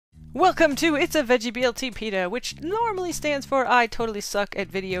Welcome to It's a Veggie BLT PETA, which normally stands for I totally suck at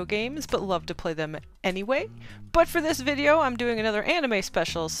video games, but love to play them anyway. But for this video, I'm doing another anime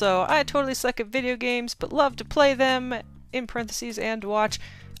special, so I totally suck at video games, but love to play them, in parentheses, and watch,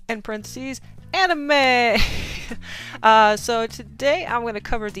 in parentheses, anime! So today I'm going to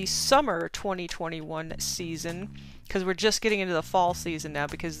cover the summer 2021 season, because we're just getting into the fall season now,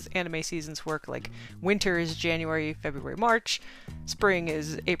 because anime seasons work like winter is January, February, March, spring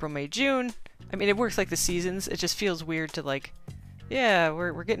is April, May, June. I mean, it works like the seasons. It just feels weird to like, yeah,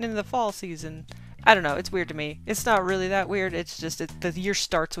 we're getting into the fall season. I don't know, it's weird to me. It's not really that weird, it's just the year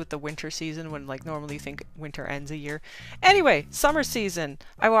starts with the winter season when like normally you think winter ends a year. Anyway, summer season.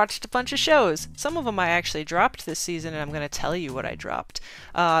 I watched a bunch of shows. Some of them I actually dropped this season and I'm going to tell you what I dropped.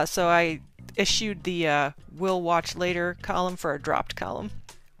 So I issued the will watch later column for a dropped column.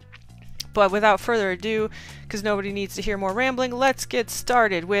 But without further ado, because nobody needs to hear more rambling, let's get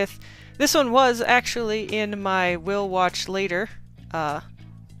started with... This one was actually in my will watch later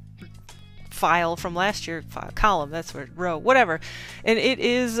file from last year, column, that's where, row, whatever. And it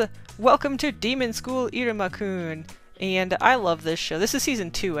is Welcome to Demon School Iruma-kun. And I love this show. This is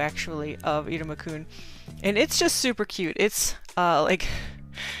season 2 actually of Iruma-kun. And it's just super cute. It's like...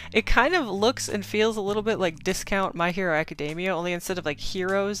 It kind of looks and feels a little bit like Discount My Hero Academia, only instead of like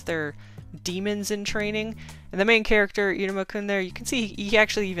heroes, they're demons in training. And the main character, Iruma-kun there, you can see he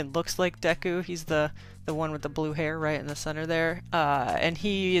actually even looks like Deku. He's the one with the blue hair right in the center there. And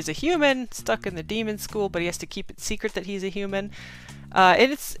he is a human stuck in the demon school, but he has to keep it secret that he's a human.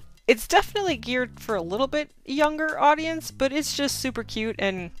 And it's definitely geared for a little bit younger audience, but it's just super cute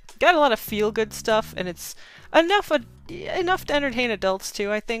and got a lot of feel-good stuff, and it's enough to entertain adults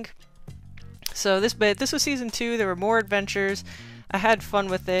too, I think. So this was season 2. There were more adventures. I had fun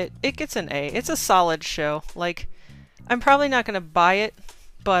with it. It gets an A. It's a solid show. Like, I'm probably not gonna buy it,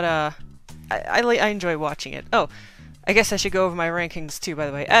 but I enjoy watching it. Oh, I guess I should go over my rankings too, by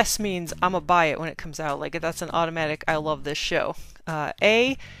the way. S means I'm gonna buy it when it comes out. Like, that's an automatic I love this show.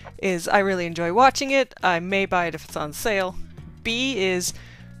 A is I really enjoy watching it. I may buy it if it's on sale. B is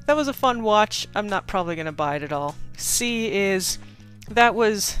that was a fun watch. I'm not probably gonna buy it at all. C is that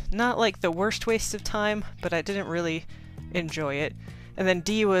was not like the worst waste of time, but I didn't really enjoy it. And then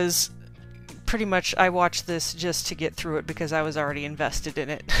D was pretty much I watched this just to get through it because I was already invested in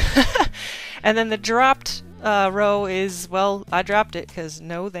it. And then the dropped row is, well, I dropped it because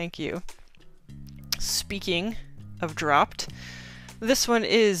no thank you. Speaking of dropped, this one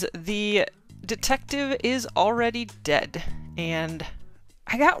is The Detective is Already Dead. And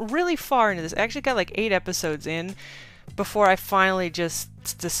I got really far into this. I actually got like 8 episodes in before I finally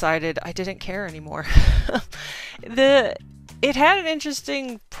just decided I didn't care anymore. It had an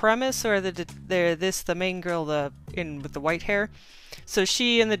interesting premise, or the main girl with the white hair. So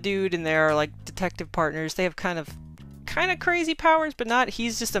she and the dude in there are like detective partners. They have kind of crazy powers, but not.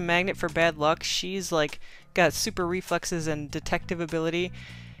 He's just a magnet for bad luck. She's like got super reflexes and detective ability,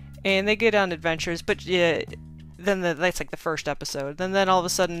 and they get on adventures. But yeah. Then that's like the first episode. And then all of a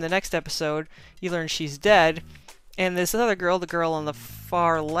sudden, the next episode, you learn she's dead. And this other girl, the girl on the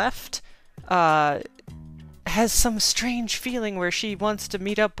far left, has some strange feeling where she wants to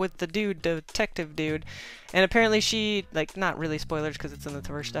meet up with the detective dude. And apparently she, like, not really spoilers because it's in the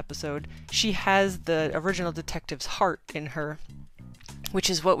first episode, she has the original detective's heart in her. Which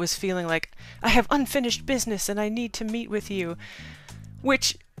is what was feeling like, I have unfinished business and I need to meet with you.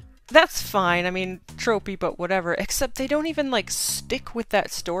 Which... that's fine, I mean, tropey, but whatever, except they don't even, like, stick with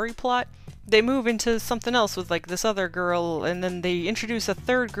that story plot. They move into something else with, like, this other girl, and then they introduce a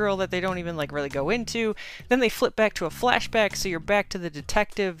third girl that they don't even, like, really go into. Then they flip back to a flashback, so you're back to the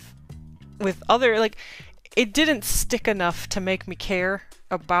detective with other, like, it didn't stick enough to make me care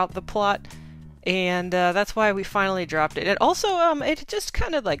about the plot, and that's why we finally dropped it. And also, it just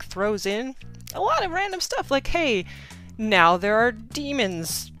kind of, like, throws in a lot of random stuff, like, hey, now there are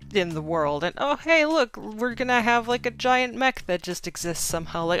demons in the world, and oh hey look, we're gonna have like a giant mech that just exists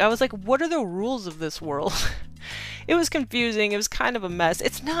somehow. Like, I was like, what are the rules of this world? It was confusing, it was kind of a mess.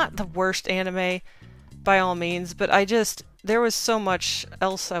 It's not the worst anime by all means, but there was so much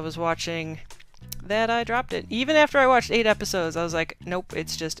else I was watching that I dropped it. Even after I watched 8 episodes, I was like, nope,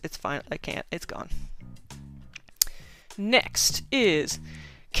 it's fine, I can't, it's gone. Next is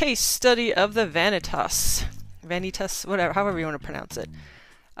Case Study of the Vanitas, whatever, however you want to pronounce it.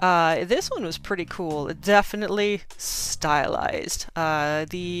 This one was pretty cool. Definitely stylized. I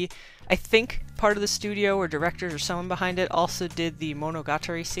think part of the studio or directors or someone behind it also did the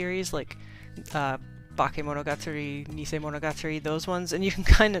Monogatari series, like Bakemonogatari, Nisei Monogatari, those ones, and you can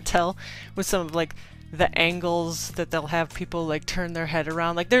kind of tell with some of like the angles that they'll have people like turn their head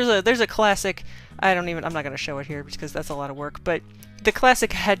around. Like there's a classic, I'm not gonna show it here because that's a lot of work, but the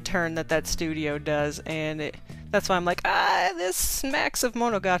classic head turn that studio does, and that's why I'm like, this smacks of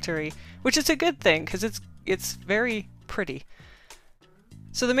Monogatari, which is a good thing because it's very pretty.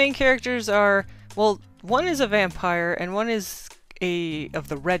 So the main characters are, well, one is a vampire and one is of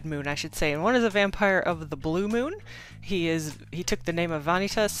the red moon, I should say, and one is a vampire of the blue moon. He took the name of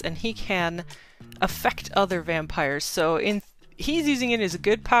Vanitas, and he can affect other vampires. So he's using it as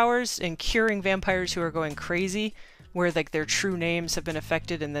good powers in curing vampires who are going crazy, where like their true names have been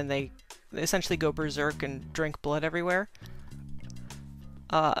affected, and then they essentially go berserk and drink blood everywhere.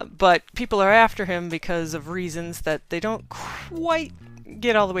 But people are after him because of reasons that they don't quite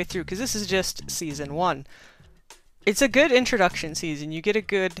get all the way through, because this is just season 1. It's a good introduction season. You get a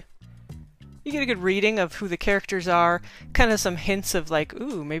good reading of who the characters are, kind of some hints of like,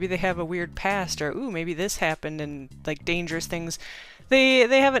 ooh, maybe they have a weird past, or ooh, maybe this happened, and like dangerous things. They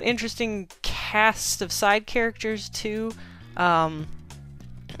have an interesting cast of side characters too. Not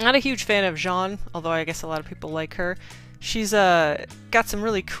a huge fan of Jean, although I guess a lot of people like her. She's got some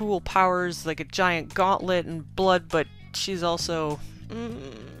really cool powers, like a giant gauntlet and blood, but she's also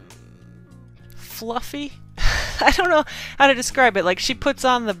fluffy. I don't know how to describe it. Like, she puts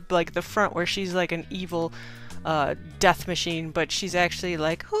on the front where she's like an evil death machine, but she's actually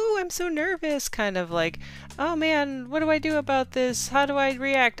like, oh, I'm so nervous, kind of like, oh man, what do I do about this? How do I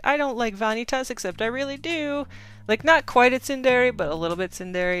react? I don't like Vanitas, except I really do. Like, not quite a tsundere, but a little bit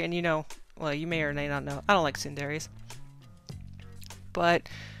tsundere, and you know, well, you may or may not know, I don't like tsunderes. But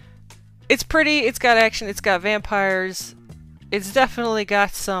it's pretty, it's got action, it's got vampires, it's definitely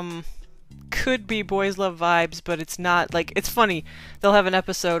got some could be boys love vibes, but it's not. Like, it's funny, they'll have an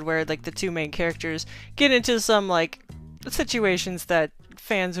episode where like the two main characters get into some like situations that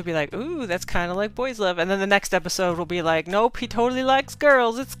fans would be like, ooh, that's kind of like boys love, and then the next episode will be like, nope, he totally likes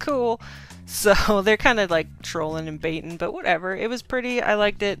girls, it's cool. So they're kind of like trolling and baiting, but whatever. It was pretty, I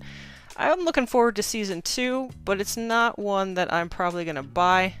liked it. I'm looking forward to season 2, but it's not one that I'm probably gonna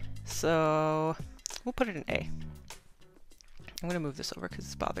buy, so we'll put it in A. I'm gonna move this over because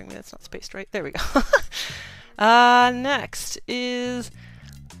it's bothering me. That's not spaced right. There we go. Next is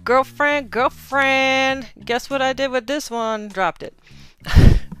Girlfriend. Guess what I did with this one? Dropped it.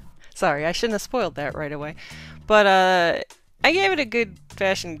 Sorry, I shouldn't have spoiled that right away. But I gave it a good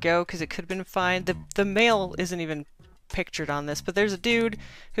fashion go because it could have been fine. The male isn't even pictured on this, but there's a dude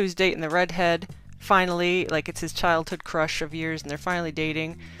who's dating the redhead. Finally, like, it's his childhood crush of years, and they're finally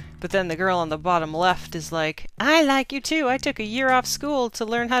dating. But then the girl on the bottom left is like, I like you too. I took a year off school to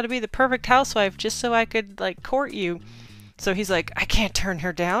learn how to be the perfect housewife just so I could, like, court you. So he's like, I can't turn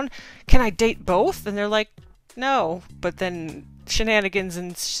her down. Can I date both? And they're like, no. But then shenanigans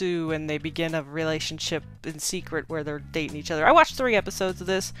ensue and they begin a relationship in secret where they're dating each other. I watched 3 episodes of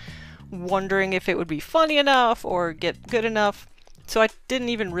this, wondering if it would be funny enough or get good enough. So I didn't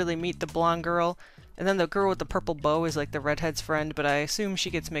even really meet the blonde girl. And then the girl with the purple bow is like the redhead's friend, but I assume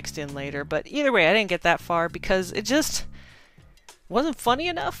she gets mixed in later. But either way, I didn't get that far because it just wasn't funny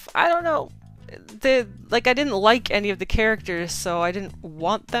enough. I don't know. I didn't like any of the characters, so I didn't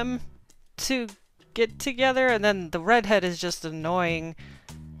want them to get together. And then the redhead is just annoying,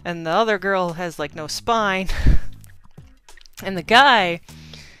 and the other girl has like no spine. And the guy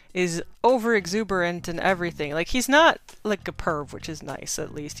is over exuberant and everything. Like, he's not like a perv, which is nice,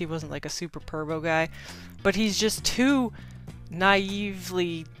 at least. He wasn't like a super pervo guy, but he's just too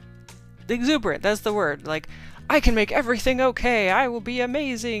naively exuberant. That's the word. Like, I can make everything okay, I will be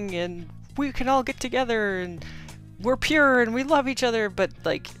amazing, and we can all get together, and we're pure, and we love each other, but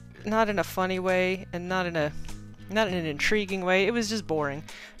like, not in a funny way, and not in an intriguing way. It was just boring.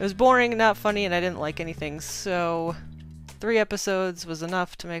 It was boring, not funny, and I didn't like anything, so 3 episodes was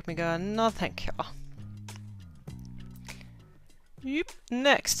enough to make me go, no thank y'all. Yep.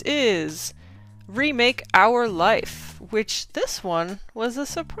 Next is Remake Our Life, which this one was a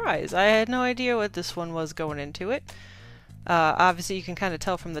surprise. I had no idea what this one was going into it. Obviously you can kind of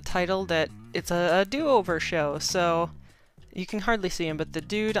tell from the title that it's a do-over show, so you can hardly see him, but the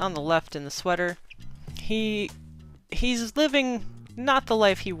dude on the left in the sweater, he's living not the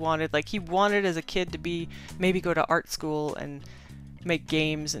life he wanted. Like, he wanted as a kid to maybe go to art school and make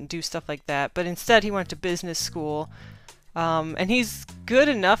games and do stuff like that, but instead he went to business school. And he's good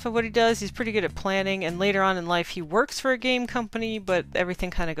enough at what he does. He's pretty good at planning, and later on in life he works for a game company, but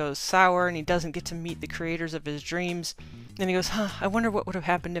everything kind of goes sour and he doesn't get to meet the creators of his dreams. And he goes, I wonder what would have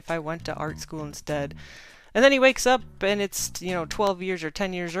happened if I went to art school instead. And then he wakes up and it's, 12 years or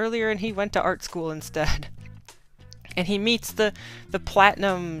 10 years earlier and he went to art school instead. And he meets the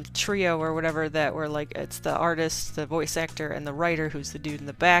platinum trio or whatever that were like, it's the artist, the voice actor, and the writer, who's the dude in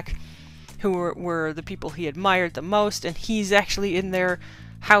the back, who were the people he admired the most. And he's actually in their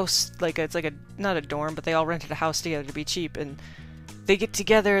house, like it's like a, not a dorm, but they all rented a house together to be cheap, and they get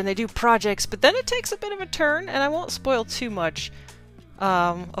together and they do projects. But then it takes a bit of a turn, and I won't spoil too much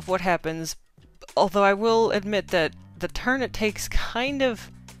of what happens, although I will admit that the turn it takes kind of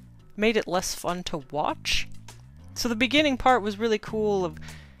made it less fun to watch. So the beginning part was really cool, of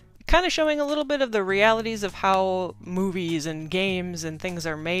kind of showing a little bit of the realities of how movies and games and things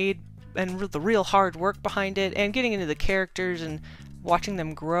are made, and the real hard work behind it, and getting into the characters and watching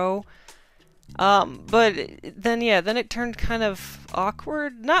them grow. But then, yeah, then it turned kind of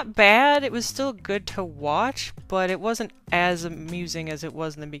awkward. Not bad, it was still good to watch, but it wasn't as amusing as it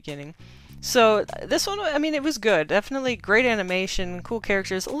was in the beginning. So this one, I mean, it was good. Definitely great animation, cool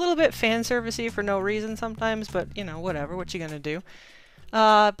characters, a little bit fan servicey for no reason sometimes, but you know, whatever, what you gonna do?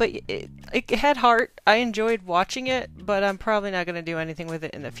 But it had heart. I enjoyed watching it, but I'm probably not gonna do anything with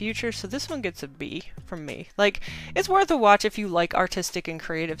it in the future, so this one gets a B from me. Like, it's worth a watch if you like artistic and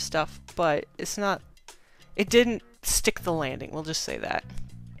creative stuff, but it's not, it didn't stick the landing, we'll just say that.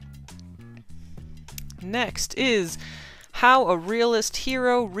 Next is How a Realist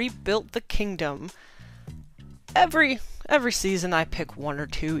Hero Rebuilt the Kingdom. Every season I pick one or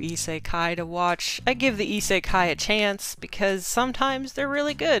two isekai to watch. I give the isekai a chance because sometimes they're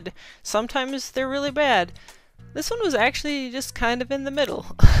really good, sometimes they're really bad. This one was actually just kind of in the middle.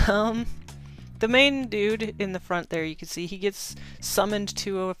 The main dude in the front there, you can see he gets summoned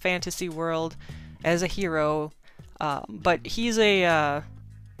to a fantasy world as a hero, but he's a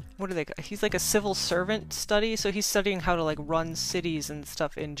what do they call? He's like a civil servant study, so he's studying how to like run cities and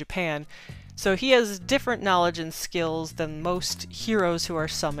stuff in Japan. So he has different knowledge and skills than most heroes who are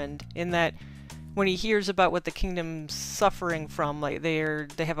summoned, in that when he hears about what the kingdom's suffering from, like they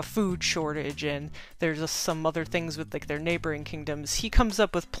have a food shortage and there's some other things with like their neighboring kingdoms, he comes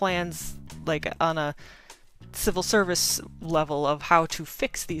up with plans like on a civil service level of how to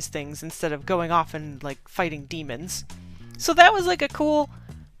fix these things instead of going off and like fighting demons. So that was like a cool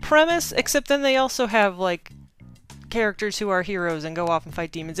premise, except then they also have like characters who are heroes and go off and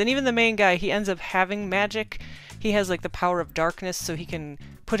fight demons. And even the main guy, he ends up having magic. He has like the power of darkness, so he can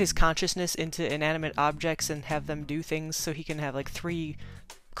put his consciousness into inanimate objects and have them do things, so he can have like 3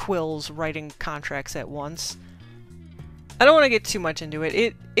 quills writing contracts at once. I don't want to get too much into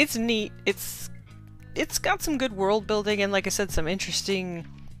it. It's neat. It's got some good world building and, like I said, some interesting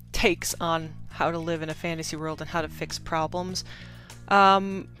takes on how to live in a fantasy world and how to fix problems.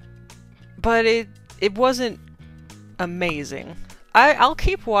 But it wasn't amazing. I'll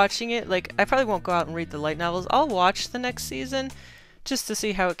keep watching it. Like, I probably won't go out and read the light novels. I'll watch the next season just to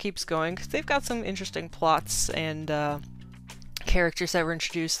see how it keeps going, because they've got some interesting plots and characters that were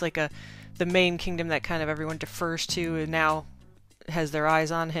introduced, like the main kingdom that kind of everyone defers to and now has their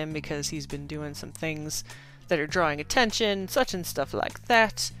eyes on him because he's been doing some things that are drawing attention, such and stuff like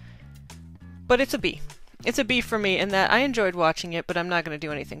that. But it's a B. It's a B for me in that I enjoyed watching it, but I'm not going to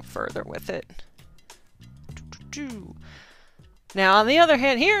do anything further with it. Now, on the other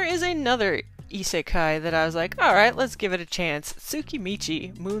hand, here is another isekai that I was like, alright, let's give it a chance.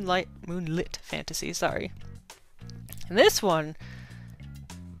 Tsukimichi Moonlit Fantasy, sorry. And this one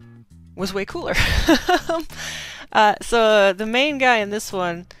was way cooler. So the main guy in this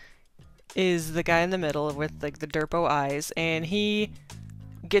one is the guy in the middle with like the derpo eyes, and he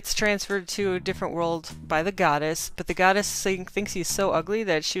gets transferred to a different world by the goddess, but the goddess thinks he's so ugly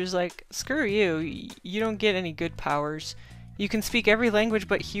that she was like, screw you, you don't get any good powers. You can speak every language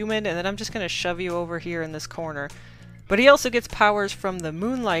but human, and then I'm just gonna shove you over here in this corner. But he also gets powers from the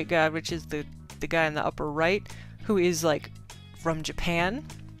Moonlight God, which is the guy in the upper right, who is like from Japan,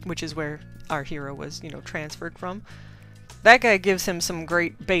 which is where our hero was, you know, transferred from. That guy gives him some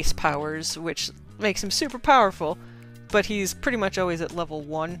great base powers, which makes him super powerful, but he's pretty much always at level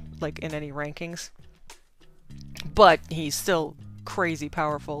 1, like in any rankings. But he's still crazy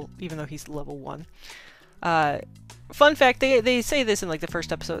powerful, even though he's level 1. Fun fact, they say this in like the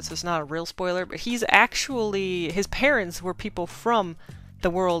first episode, so it's not a real spoiler, but he's actually, his parents were people from the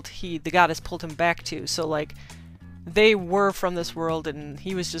world the goddess pulled him back to, so like, they were from this world, and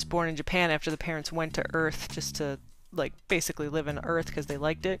he was just born in Japan after the parents went to Earth just to, like, basically live in Earth because they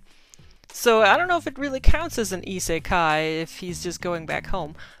liked it. So I don't know if it really counts as an isekai if he's just going back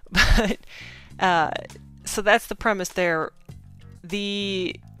home, but so that's the premise there.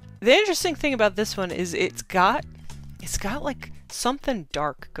 The interesting thing about this one is it's got like something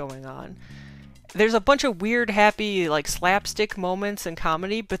dark going on. There's a bunch of weird, happy, like slapstick moments and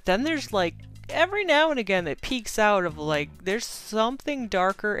comedy, but then there's like every now and again it peeks out of like there's something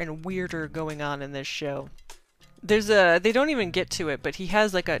darker and weirder going on in this show. They don't even get to it, but he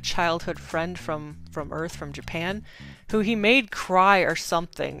has like a childhood friend from Earth, from Japan, who he made cry or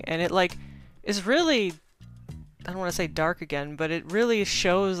something, and it like is really, I don't want to say dark again, but it really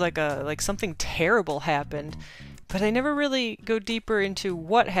shows like something terrible happened. But they never really go deeper into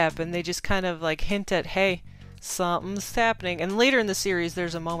what happened. They just kind of like hint at, hey, something's happening. And later in the series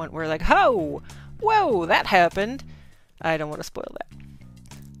there's a moment where like, oh, whoa, that happened. I don't want to spoil that.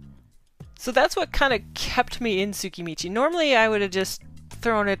 So that's what kind of kept me in Tsukimichi. Normally I would have just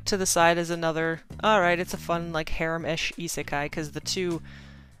thrown it to the side as another, alright, it's a fun like harem-ish isekai, because the two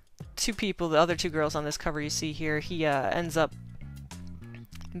people, the other two girls on this cover you see here, he ends up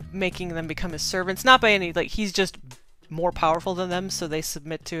making them become his servants. Not by any, like, he's just more powerful than them, so they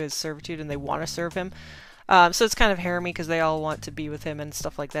submit to his servitude and they want to serve him. So it's kind of harem-y because they all want to be with him and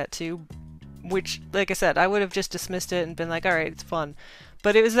stuff like that too. Which, like I said, I would have just dismissed it and been like, alright, it's fun.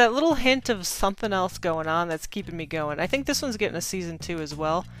 But it was that little hint of something else going on that's keeping me going. I think this one's getting a season 2 as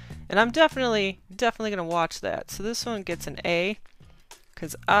well, and I'm definitely gonna watch that. So this one gets an A,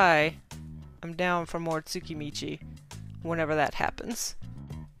 because I am down for more Tsukimichi whenever that happens.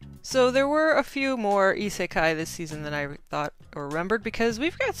 So there were a few more isekai this season than I thought or remembered, because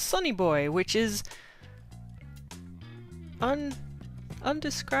we've got Sunny Boy, which is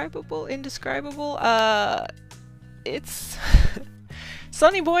indescribable. It's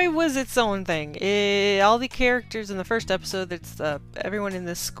Sunny Boy was its own thing. All the characters in the first episode, it's everyone in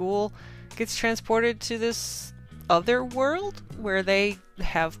this school gets transported to this other world where they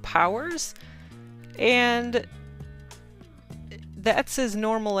have powers, and that's as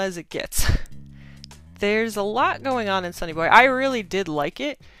normal as it gets. There's a lot going on in Sunny Boy. I really did like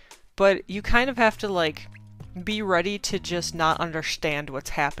it, but you kind of have to like be ready to just not understand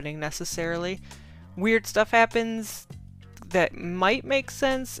what's happening necessarily. Weird stuff happens that might make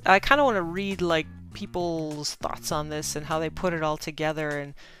sense. I kind of want to read like people's thoughts on this and how they put it all together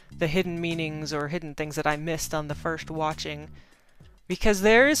and the hidden meanings or hidden things that I missed on the first watching, because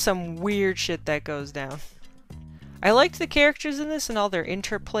there is some weird shit that goes down. I liked the characters in this and all their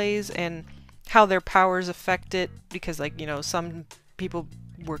interplays and how their powers affect it, because like, you know, some people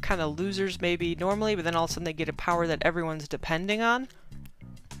were kind of losers maybe normally, but then all of a sudden they get a power that everyone's depending on.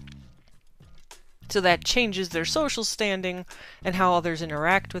 So that changes their social standing and how others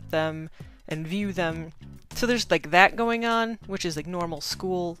interact with them and view them. So there's like that going on, which is like normal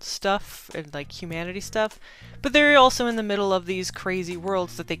school stuff and like humanity stuff. But they're also in the middle of these crazy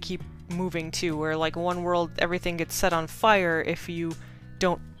worlds that they keep moving to, where like one world everything gets set on fire if you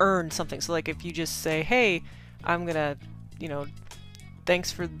don't earn something. So like if you just say, hey, I'm gonna, you know,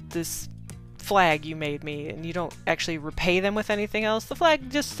 thanks for this flag you made me, and you don't actually repay them with anything else, the flag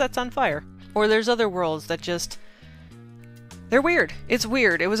just sets on fire. Or there's other worlds that just, they're weird. It's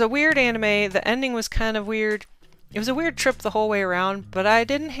weird. It was a weird anime. The ending was kind of weird. It was a weird trip the whole way around, but I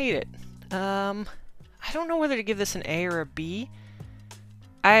didn't hate it. I don't know whether to give this an A or a B.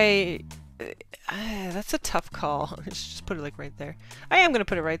 That's a tough call. Let's just put it like right there. I am going to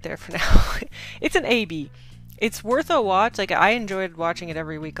put it right there for now. It's an A-B. It's worth a watch. Like, I enjoyed watching it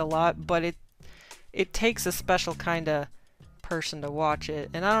every week a lot, but it takes a special kind of person to watch it.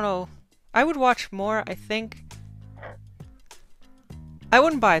 And I don't know. I would watch more, I think. I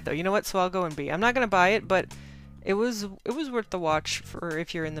wouldn't buy it though. You know what? So I'll go and B. I'm not gonna buy it, but it was worth the watch for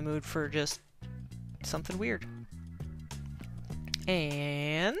if you're in the mood for just something weird.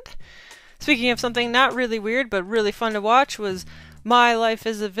 And speaking of something not really weird but really fun to watch was My Life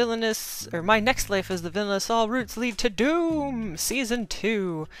as a Villainess, or My Next Life as the Villainess, All Routes Lead to Doom, Season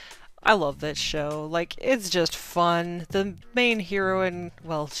 2. I love this show. Like, it's just fun. The main heroine,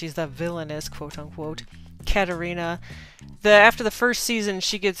 well, she's the villainess, quote unquote, Katarina. After the first season,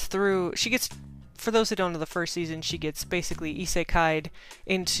 for those who don't know the first season, she gets basically isekai'd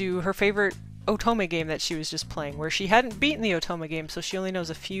into her favorite Otome game that she was just playing, where she hadn't beaten the Otome game, so she only knows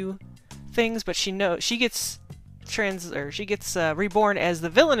a few things, but she gets reborn as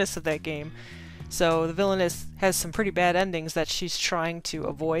the villainess of that game. So the villainess has some pretty bad endings that she's trying to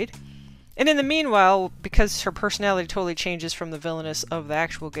avoid. And in the meanwhile, because her personality totally changes from the villainess of the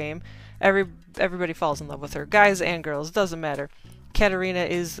actual game, everybody falls in love with her. Guys and girls, doesn't matter. Katarina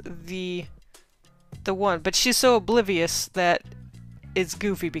is the one, but she's so oblivious that it's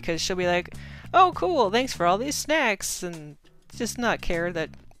goofy, because she'll be like, oh cool, thanks for all these snacks, and just not care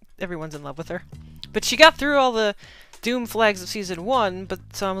that everyone's in love with her. But she got through all the doom flags of season 1, but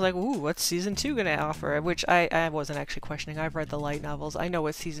so I'm like, ooh, what's season 2 gonna offer? Which I wasn't actually questioning. I've read the light novels. I know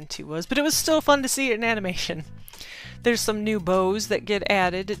what season 2 was, but it was still fun to see it in animation. There's some new bows that get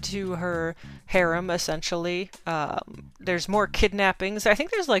added to her harem, essentially. There's more kidnappings. I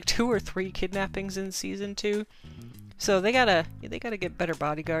think there's like 2 or 3 kidnappings in season 2. So they gotta get better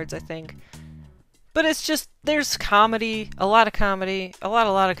bodyguards, I think. But it's just, there's comedy, a lot of comedy, a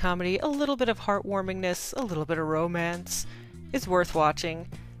lot of comedy, a little bit of heartwarmingness, a little bit of romance. It's worth watching.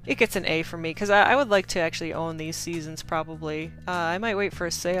 It gets an A from me, because I would like to actually own these seasons, probably. I might wait for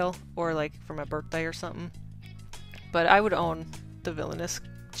a sale, or like for my birthday or something. But I would own the villainous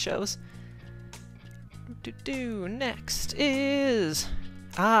shows. Next is...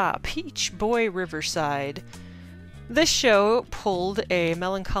 Peach Boy Riverside. This show pulled a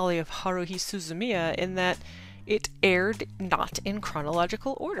Melancholy of Haruhi Suzumiya in that it aired not in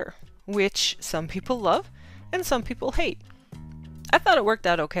chronological order, which some people love and some people hate. I thought it worked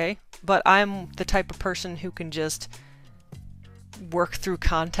out okay, but I'm the type of person who can just work through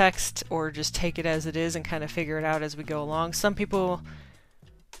context or just take it as it is and kind of figure it out as we go along. Some people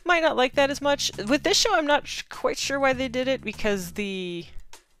might not like that as much. With this show, I'm not quite sure why they did it, because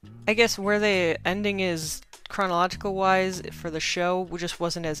I guess where the ending is chronological wise for the show just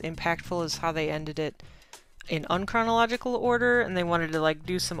wasn't as impactful as how they ended it in unchronological order, and they wanted to like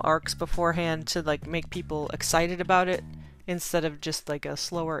do some arcs beforehand to like make people excited about it instead of just like a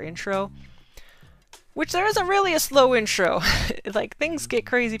slower intro. Which there isn't really a slow intro. Like, things get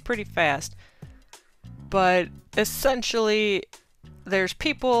crazy pretty fast. But essentially, there's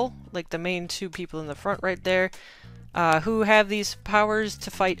people, like the main 2 people in the front right there, who have these powers to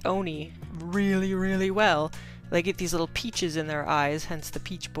fight Oni really, really well. They get these little peaches in their eyes, hence the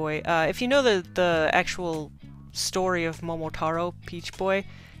Peach Boy. If you know the actual story of Momotaro, Peach Boy,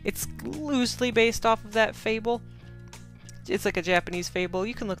 it's loosely based off of that fable. It's like a Japanese fable.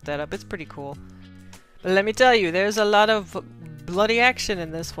 You can look that up. It's pretty cool. But let me tell you, there's a lot of bloody action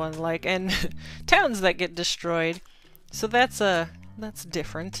in this one, like, and towns that get destroyed. So that's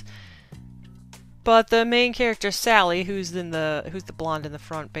different. But the main character, Sally, who's the blonde in the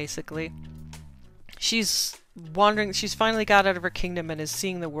front, basically, she's wandering. She's finally got out of her kingdom and is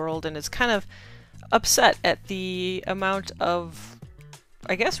seeing the world, and is kind of upset at the amount of,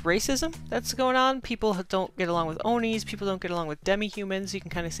 I guess, racism that's going on. People don't get along with Onis, people don't get along with demi-humans. You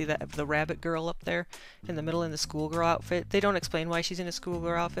can kind of see that of the rabbit girl up there in the middle in the schoolgirl outfit. They don't explain why she's in a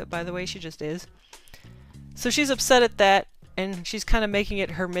schoolgirl outfit, by the way, she just is. So she's upset at that, and she's kind of making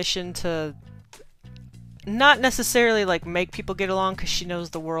it her mission to not necessarily like make people get along, because she knows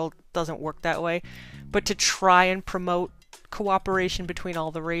the world doesn't work that way, but to try and promote cooperation between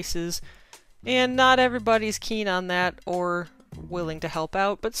all the races. And not everybody's keen on that or willing to help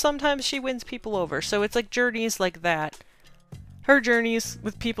out, but sometimes she wins people over. So it's like journeys like that. Her journeys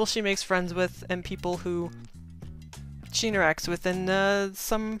with people she makes friends with and people who she interacts with, and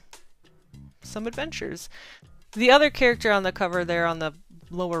some adventures. The other character on the cover there on the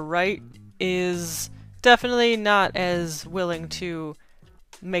lower right is definitely not as willing to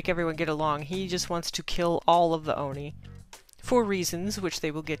make everyone get along. He just wants to kill all of the Oni for reasons which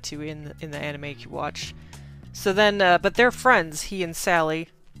they will get to in the anime you watch. So then, but they're friends, he and Sally,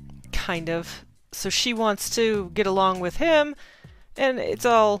 kind of. So she wants to get along with him, and it's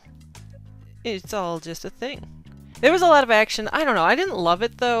all just a thing. There was a lot of action. I don't know, I didn't love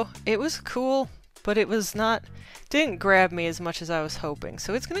it though. It was cool, but it was not, didn't grab me as much as I was hoping.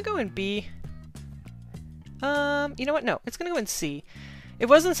 So it's gonna go in B. You know what? No, it's gonna go in C. It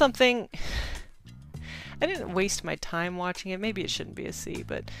wasn't something... I didn't waste my time watching it. Maybe it shouldn't be a C,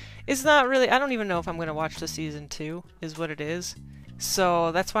 but it's not really... I don't even know if I'm gonna watch the season 2, is what it is.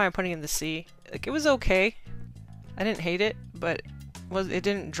 So that's why I'm putting in the C. Like, it was okay. I didn't hate it, but it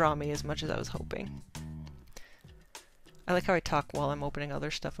didn't draw me as much as I was hoping. I like how I talk while I'm opening other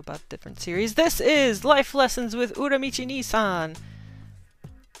stuff about different series. This is Life Lessons with Uramichi Nissan.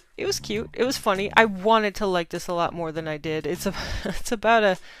 It was cute. It was funny. I wanted to like this a lot more than I did. It's about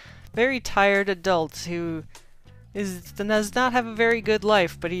a very tired adult who does not have a very good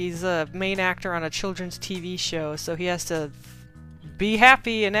life, but he's a main actor on a children's TV show, so he has to be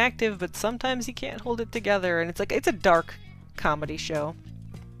happy and active, but sometimes he can't hold it together, and it's a dark comedy show.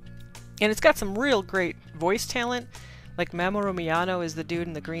 And it's got some real great voice talent. Like Mamoru Miyano is the dude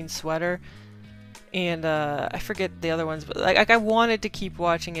in the green sweater. And I forget the other ones, but like I wanted to keep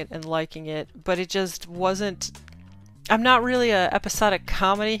watching it and liking it, but it just wasn't... I'm not really a episodic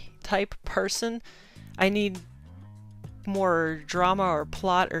comedy type person. I need more drama or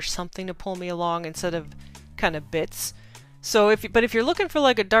plot or something to pull me along instead of kind of bits. So if you're looking for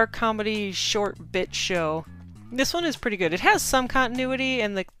like a dark comedy short bit show, This one is pretty good. It has some continuity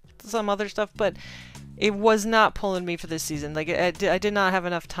and some other stuff, but it was not pulling me for this season. Like, I did not have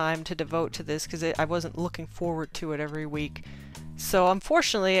enough time to devote to this because I wasn't looking forward to it every week. So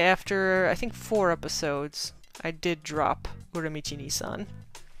unfortunately, after I think 4 episodes, I did drop Uramichi Nissan.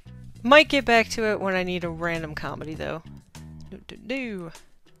 Might get back to it when I need a random comedy, though.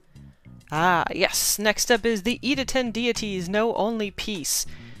 Ah, yes. Next up is the Ida-ten Deities Know Only Peace.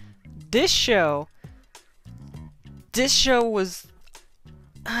 This show was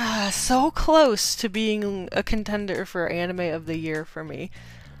so close to being a contender for Anime of the Year for me.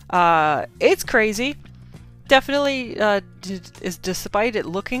 It's crazy. Definitely, despite it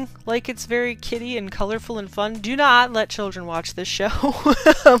looking like it's very kiddie and colorful and fun, do not let children watch this show.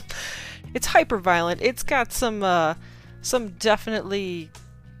 It's hyper violent. It's got some definitely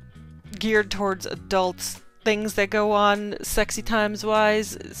geared towards adults things that go on sexy times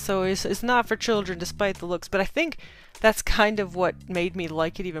wise, so it's not for children despite the looks, but I think that's kind of what made me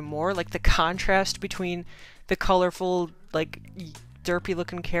like it even more, like the contrast between the colorful, like, derpy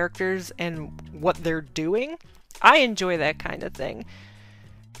looking characters and what they're doing. I enjoy that kind of thing.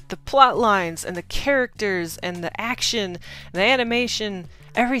 The plot lines and the characters and the action and the animation,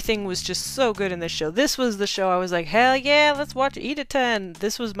 everything was just so good in this show. This was the show I was like, hell yeah, let's watch Ida-ten.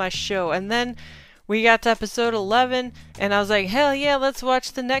 This was my show. And then we got to episode 11 and I was like, hell yeah, let's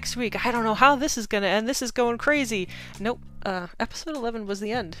watch the next week. I don't know how this is gonna end. This is going crazy. Nope. Episode 11 was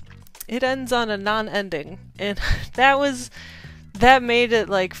the end. It ends on a non-ending. And that made it,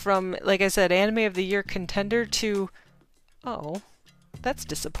 like, from, like I said, Anime of the Year contender to, oh, that's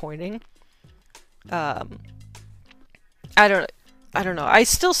disappointing. I don't know. I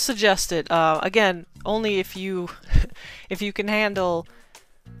still suggest it. Again, only if you if you can handle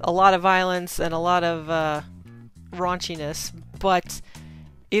a lot of violence and a lot of raunchiness, but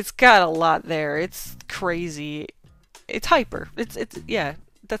it's got a lot there. It's crazy. It's hyper. It's yeah,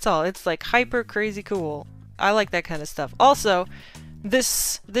 that's all. It's like hyper crazy cool. I like that kind of stuff. Also,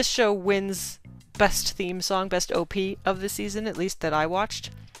 this show wins best theme song, best OP of the season, at least that I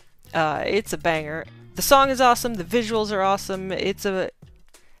watched. It's a banger. The song is awesome. The visuals are awesome. It's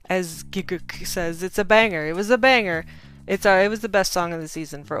as Giguk says, it's a banger. It was a banger. It was the best song of the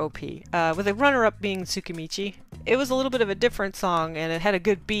season for OP. With a runner-up being Tsukimichi. It was a little bit of a different song, and it had a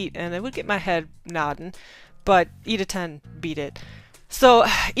good beat, and it would get my head nodding. But Ida-ten beat it. So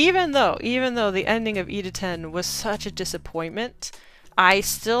even though the ending of Ida-ten was such a disappointment, I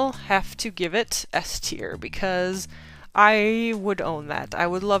still have to give it S tier because I would own that. I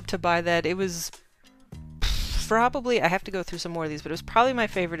would love to buy that. It was probably, I have to go through some more of these, but it was probably my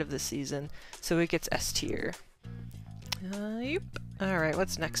favorite of the season, so it gets S tier. Yep. Alright,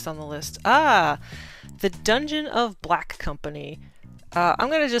 what's next on the list? Ah! The Dungeon of Black Company. I'm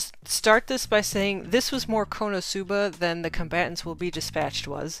gonna just start this by saying this was more Konosuba than The Combatants Will Be Dispatched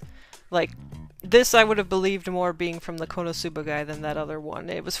was. Like, this I would have believed more being from the Konosuba guy than that other one.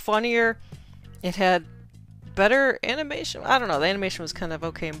 It was funnier, it had better animation. I don't know, the animation was kind of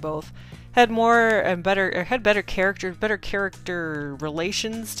okay in both. Had more and better, or had better character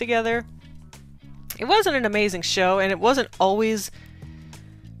relations together. It wasn't an amazing show, and it wasn't always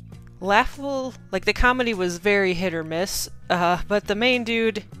laughable. Like, the comedy was very hit or miss, but the main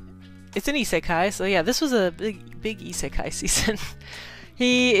dude, it's an isekai, so yeah, this was a big isekai season.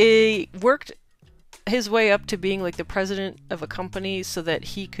 He worked his way up to being like the president of a company so that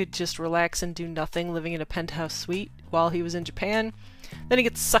he could just relax and do nothing, living in a penthouse suite while he was in Japan. Then he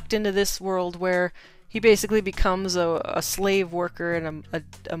gets sucked into this world where he basically becomes a slave worker in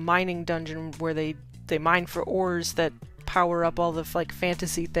a mining dungeon where they mine for ores that power up all the, like,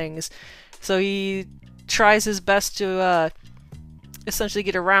 fantasy things. So he tries his best to essentially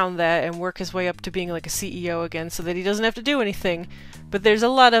get around that and work his way up to being like a CEO again so that he doesn't have to do anything. But there's a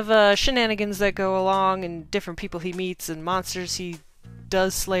lot of shenanigans that go along, and different people he meets and monsters he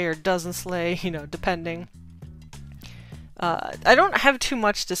does slay or doesn't slay, you know, depending. I don't have too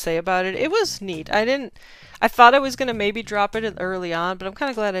much to say about it. It was neat. I thought I was gonna maybe drop it early on, but I'm kind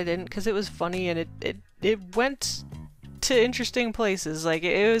of glad I didn't, because it was funny and it went to interesting places. Like,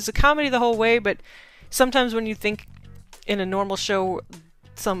 it was a comedy the whole way, but sometimes when you think in a normal show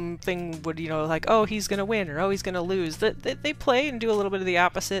something would, you know, like, oh, he's gonna win or oh, he's gonna lose, they play and do a little bit of the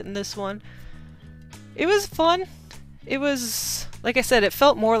opposite in this one. It was fun. It was, like I said, it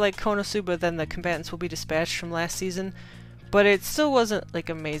felt more like Konosuba than The Combatants Will Be Dispatched from last season, but it still wasn't, like,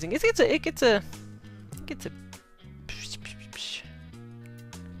 amazing. It gets a BC.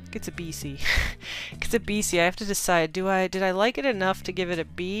 It's a BC. I have to decide, did I like it enough to give it a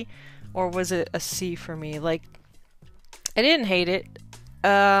B, or was it a C for me? Like, I didn't hate it.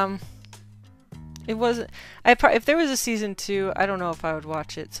 It It wasn't. If there was a season 2, I don't know if I would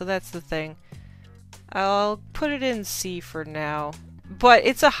watch it. So that's the thing. I'll put it in C for now. But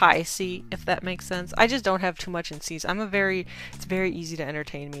it's a high C, if that makes sense. I just don't have too much in C's. It's very easy to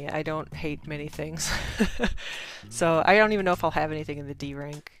entertain me. I don't hate many things. So I don't even know if I'll have anything in the D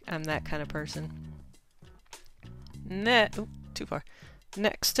rank. I'm that kind of person. Ooh, too far.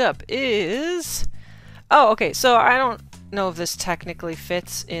 Next up is... Oh, okay, so I don't know if this technically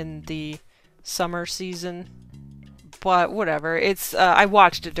fits in the summer season, but whatever. It's I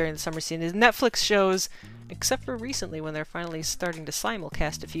watched it during the summer season. It's Netflix shows, except for recently when they're finally starting to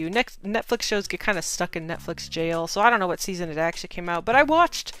simulcast a few. Netflix shows get kind of stuck in Netflix jail, so I don't know what season it actually came out, but I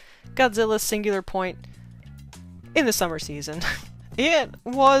watched Godzilla Singular Point in the summer season. It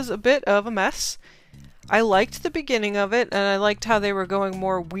was a bit of a mess. I liked the beginning of it, and I liked how they were going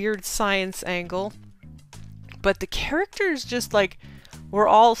more weird science angle. But the characters just, like, were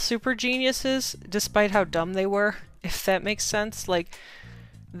all super geniuses, despite how dumb they were, if that makes sense. Like,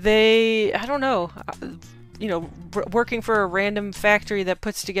 I don't know, you know, working for a random factory that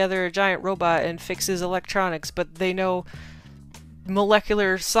puts together a giant robot and fixes electronics, but they know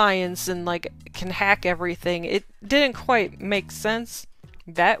molecular science and, like, can hack everything. It didn't quite make sense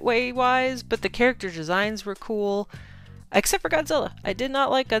that way-wise, but the character designs were cool. Except for Godzilla. I did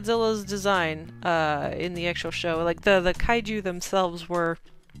not like Godzilla's design in the actual show. Like, the kaiju themselves were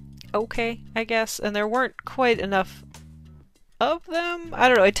okay, I guess, and there weren't quite enough of them. I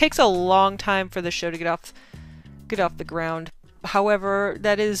don't know, it takes a long time for the show to get off the ground. However,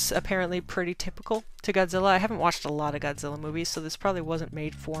 that is apparently pretty typical to Godzilla. I haven't watched a lot of Godzilla movies, so this probably wasn't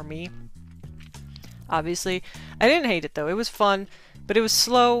made for me. Obviously. I didn't hate it, though. It was fun, but it was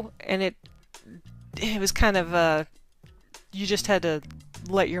slow, and it was kind of, you just had to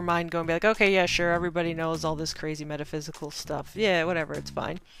let your mind go and be like, okay, yeah, sure, everybody knows all this crazy metaphysical stuff. Yeah, whatever, it's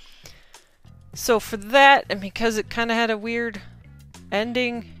fine. So for that, and because it kind of had a weird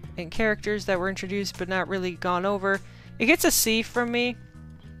ending and characters that were introduced but not really gone over, it gets a C from me.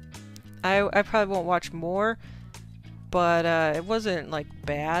 I probably won't watch more, but it wasn't, like,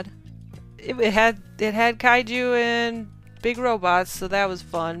 bad. It had kaiju and big robots, so that was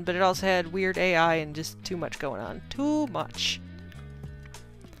fun, but it also had weird AI and just too much going on. Too much.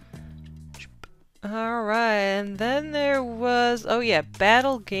 Alright, and then there was... Oh yeah,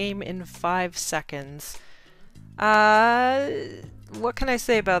 Battle Game in 5 Seconds. What can I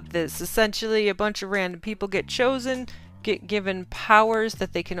say about this? Essentially, a bunch of random people get chosen, get given powers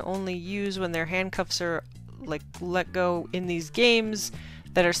that they can only use when their handcuffs are, like, let go in these games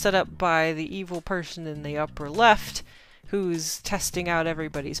that are set up by the evil person in the upper left, who's testing out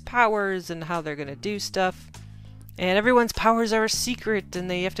everybody's powers and how they're gonna do stuff. And everyone's powers are a secret,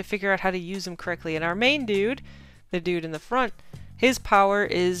 and they have to figure out how to use them correctly. And our main dude, the dude in the front, his power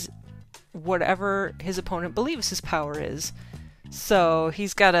is whatever his opponent believes his power is. So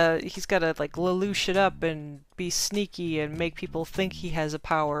he's gotta like lelouch it up and be sneaky and make people think he has a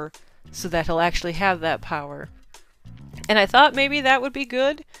power so that he'll actually have that power. And I thought maybe that would be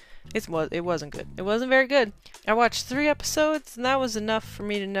good. It wasn't good. It wasn't very good. I watched 3 episodes, and that was enough for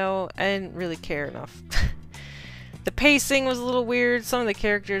me to know I didn't really care enough. The pacing was a little weird. Some of the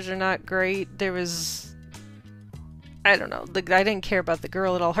characters are not great. There was... I don't know. I didn't care about the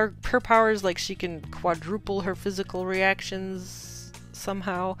girl at all. Her powers, like, she can quadruple her physical reactions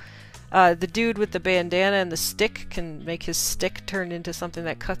somehow. The dude with the bandana and the stick can make his stick turn into something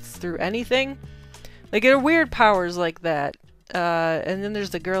that cuts through anything. Like, there are weird powers like that. And then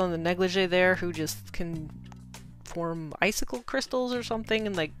there's the girl in the negligee there who just can form icicle crystals or something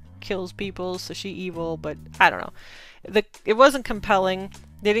and, like, kills people, so she evil, but I don't know. It wasn't compelling.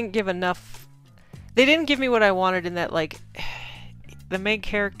 They didn't give enough... They didn't give me what I wanted in that, like, the main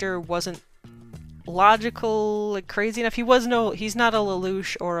character wasn't logical, like, crazy enough. He's not a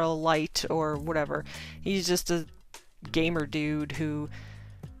Lelouch or a Light or whatever. He's just a gamer dude who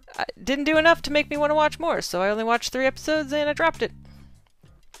didn't do enough to make me want to watch more, so I only watched 3 episodes and I dropped it.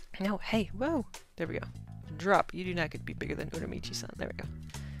 No, hey, whoa. There we go. Drop. You do not get to be bigger than Uramichi-san. There we go.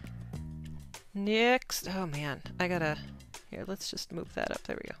 Next. Oh man, I gotta... Here, let's just move that up.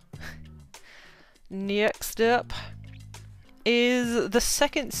 There we go. Next up is the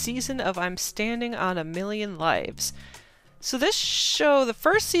 2nd season of I'm Standing on a Million Lives. So this show, the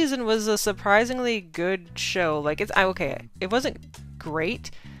first season was a surprisingly good show. Like, okay, it wasn't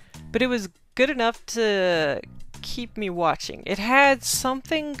great, but it was good enough to keep me watching. It had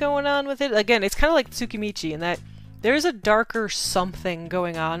something going on with it. Again, it's kind of like Tsukimichi in that there's a darker something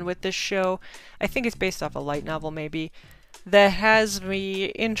going on with this show. I think it's based off a light novel, maybe, that has me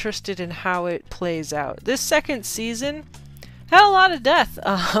interested in how it plays out. This 2nd season Had a lot of death.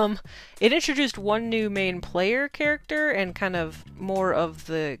 It introduced one new main player character and kind of more of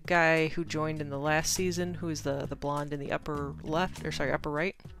the guy who joined in the last season, who's the blonde in the upper left, or sorry, upper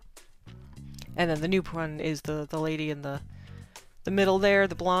right. And then the new one is the lady in the middle there,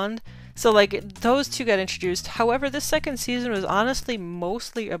 the blonde. So like those two got introduced. However, this second season was honestly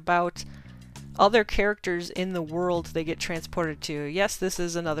mostly about other characters in the world they get transported to. Yes, this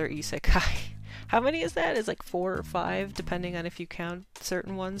is another isekai. How many is that? It's like 4 or 5, depending on if you count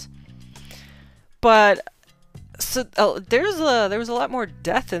certain ones. But so there was a lot more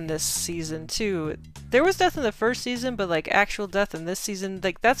death in this season too. There was death in the first season, but like actual death in this season,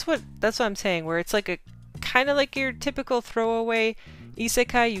 like that's what I'm saying. Where it's like a kind of like your typical throwaway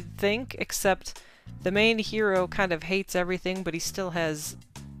isekai, you'd think, except the main hero kind of hates everything, but he still has.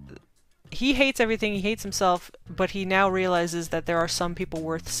 He hates everything. He hates himself, but he now realizes that there are some people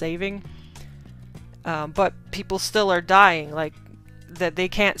worth saving. But people still are dying, like, that they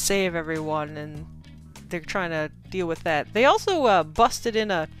can't save everyone, and they're trying to deal with that. They also busted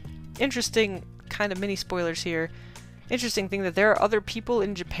in a interesting, kind of mini spoilers here, interesting thing that there are other people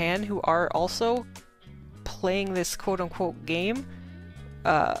in Japan who are also playing this quote-unquote game,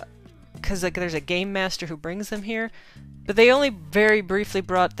 because like, there's a game master who brings them here, but they only very briefly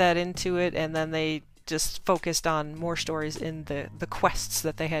brought that into it, and then they just focused on more stories in the quests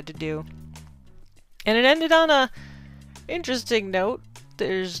that they had to do. And it ended on a interesting note.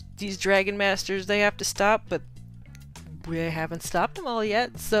 There's these dragon masters they have to stop, but we haven't stopped them all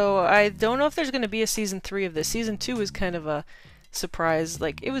yet. So I don't know if there's going to be a season 3 of this. Season 2 was kind of a surprise.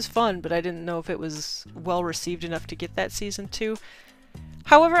 Like, it was fun, but I didn't know if it was well received enough to get that season 2.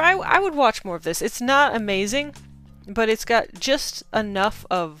 However, I would watch more of this. It's not amazing, but it's got just enough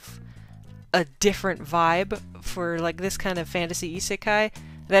of a different vibe for like this kind of fantasy isekai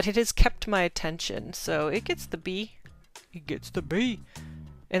that it has kept my attention, so it gets the B. It gets the B.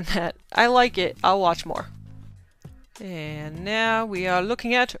 And that, I like it, I'll watch more. And now we are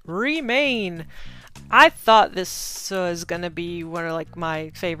looking at Remain. I thought this was gonna be one of like my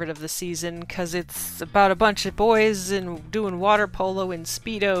favorite of the season, because it's about a bunch of boys and doing water polo in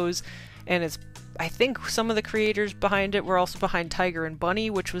Speedos, and it's, I think some of the creators behind it were also behind Tiger and Bunny,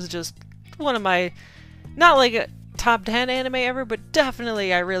 which was just one of my, not like a top 10 anime ever, but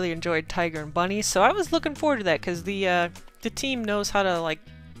definitely I really enjoyed Tiger and Bunny, so I was looking forward to that, because the team knows how to like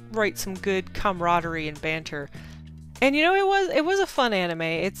write some good camaraderie and banter. And you know, it was a fun anime.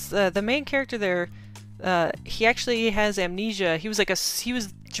 It's the main character there, he actually has amnesia. He was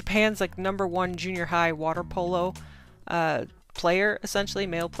Japan's like #1 junior high water polo player, essentially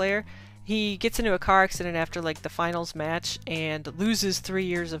male player. He gets into a car accident after like the finals match and loses 3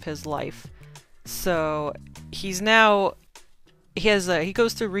 years of his life. So he's now, he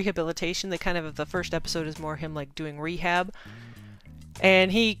goes through rehabilitation. The first episode is more him like doing rehab,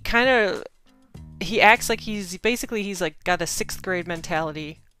 and he acts like he's like got a 6th grade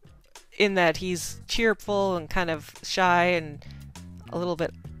mentality, in that he's cheerful and kind of shy and a little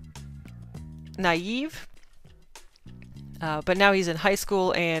bit naive. But now he's in high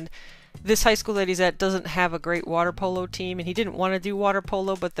school, and this high school that he's at doesn't have a great water polo team, and he didn't want to do water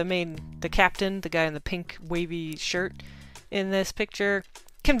polo, but the captain, the guy in the pink wavy shirt in this picture,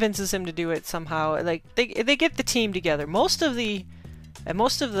 convinces him to do it somehow. Like, they get the team together. Most of the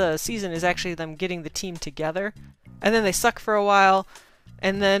season is actually them getting the team together, and then they suck for a while,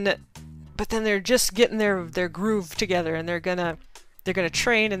 but then they're just getting their groove together, and they're gonna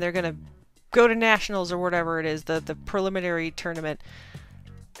train, and they're gonna go to nationals or whatever it is, the preliminary tournament.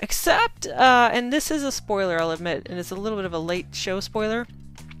 Except, and this is a spoiler, I'll admit, and it's a little bit of a late show spoiler,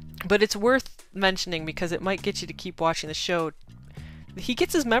 but it's worth mentioning because it might get you to keep watching the show. He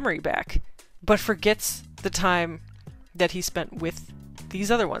gets his memory back, but forgets the time that he spent with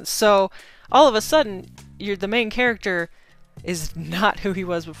these other ones. So, all of a sudden, the main character is not who he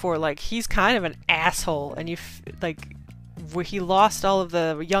was before. Like, he's kind of an asshole, and he lost all of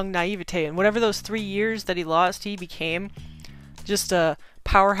the young naivete, and whatever those 3 years that he lost, he became just a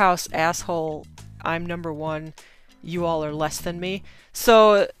powerhouse asshole. I'm #1, you all are less than me.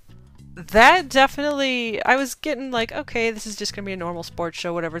 So that definitely, I was getting like, okay, this is just gonna be a normal sports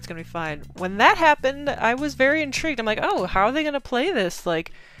show, whatever, it's gonna be fine. When that happened, I was very intrigued. I'm like, oh, how are they gonna play this?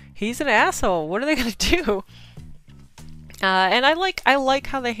 Like, he's an asshole, what are they gonna do? And I like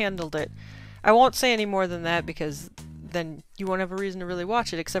how they handled it. I won't say any more than that, because then you won't have a reason to really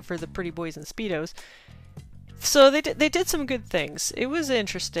watch it, except for the pretty boys in Speedos. So they did some good things. It was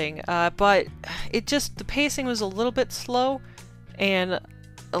interesting, but the pacing was a little bit slow and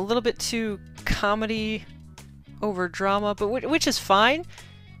a little bit too comedy over drama, but which is fine.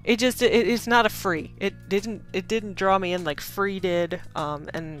 it's not a Free. It didn't draw me in like Free did,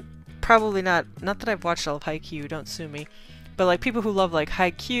 and probably not that I've watched all of Haikyuu, don't sue me, but like people who love like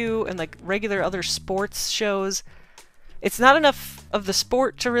Haikyuu and like regular other sports shows, it's not enough of the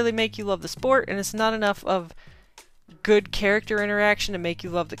sport to really make you love the sport, and it's not enough of good character interaction to make you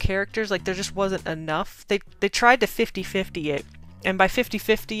love the characters. Like, there just wasn't enough. They tried to 50-50 it, and by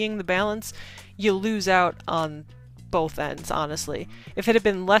 50-50ing the balance, you lose out on both ends, honestly. If it had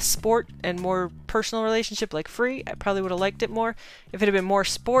been less sport and more personal relationship like Free, I probably would have liked it more. If it had been more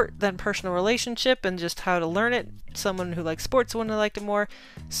sport than personal relationship and just how to learn it, someone who likes sports wouldn't have liked it more.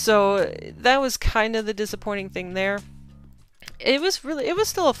 So that was kind of the disappointing thing there. It was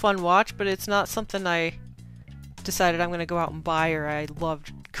still a fun watch, but it's not something I decided I'm gonna go out and buy or I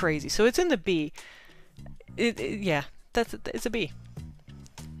loved crazy. So it's in the B. Yeah, it's a B.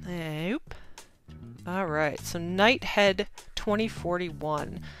 Oop. Alright, so Nighthead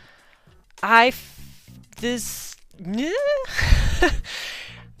 2041. I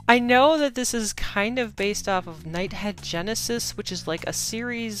know that this is kind of based off of Nighthead Genesis, which is like a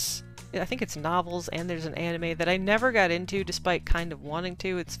series, I think it's novels and there's an anime that I never got into despite kind of wanting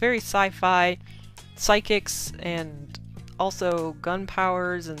to. It's very sci-fi, psychics, and also gun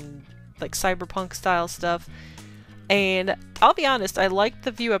powers and like cyberpunk style stuff. And I'll be honest, I liked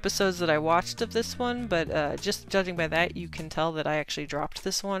the few episodes that I watched of this one, but just judging by that, you can tell that I actually dropped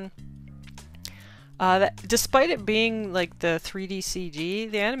this one. Despite it being like the 3D CG,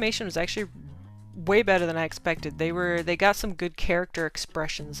 the animation was actually way better than I expected. They got some good character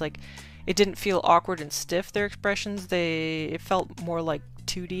expressions. Like, it didn't feel awkward and stiff, their expressions. It felt more like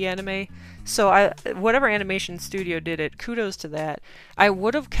 2D anime. So whatever animation studio did it, kudos to that. I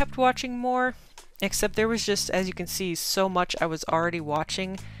would have kept watching more, except there was just, as you can see, so much I was already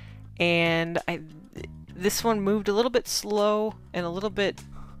watching, and this one moved a little bit slow and a little bit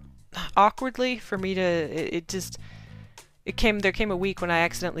awkwardly for me to, there came a week when I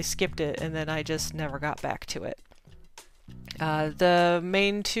accidentally skipped it, and then I just never got back to it. The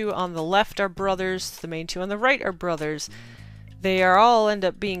main two on the left are brothers, the main two on the right are brothers. They all end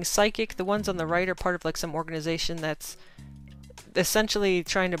up being psychic. The ones on the right are part of like some organization that's essentially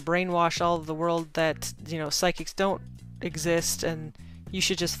trying to brainwash all of the world that, you know, psychics don't exist and you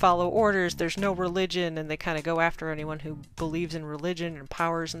should just follow orders, there's no religion, and they kind of go after anyone who believes in religion and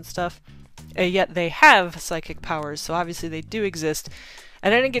powers and stuff. Yet they have psychic powers, so obviously they do exist.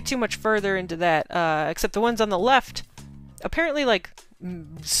 And I didn't get too much further into that, except the ones on the left, apparently like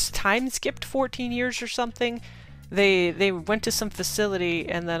time skipped 14 years or something. They went to some facility,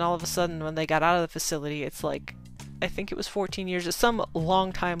 and then all of a sudden when they got out of the facility, it's like, I think it was 14 years, it's some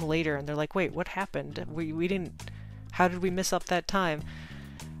long time later, and they're like, wait, what happened? We didn't, how did we miss up that time?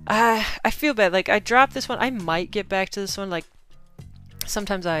 I feel bad, like, I dropped this one. I might get back to this one, like,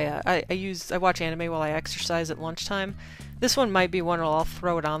 sometimes I watch anime while I exercise at lunchtime. This one might be one where I'll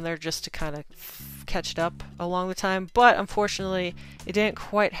throw it on there just to kind of catch it up along the time, but unfortunately, it didn't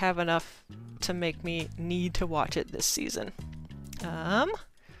quite have enough to make me need to watch it this season.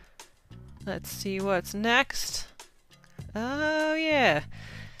 Let's see what's next. Oh yeah.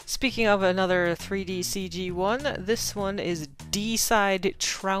 Speaking of another 3D CG one, this one is D-Side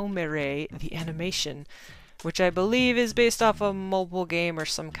Traumere, the animation, which I believe is based off a mobile game or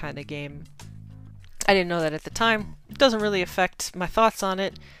some kind of game. I didn't know that at the time. It doesn't really affect my thoughts on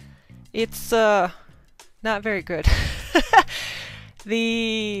it. It's not very good.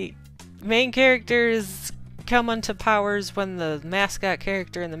 The main characters come onto powers when the mascot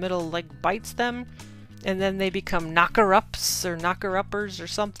character in the middle like bites them, and then they become knocker-ups or knocker-uppers or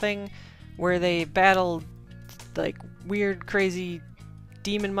something, where they battle like weird, crazy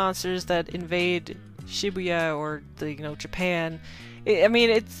demon monsters that invade Shibuya or Japan. I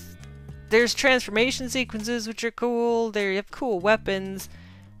mean, there's transformation sequences which are cool. They have cool weapons,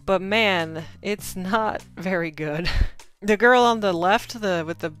 but man, it's not very good. The girl on the left,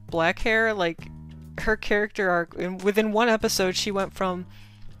 with the black hair, like, her character arc, within one episode, she went from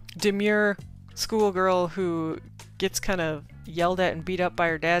demure schoolgirl who gets kind of yelled at and beat up by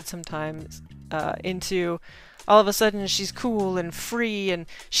her dad sometimes, into all of a sudden she's cool and free, and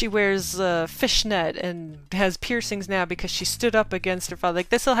she wears fishnet and has piercings now because she stood up against her father. Like,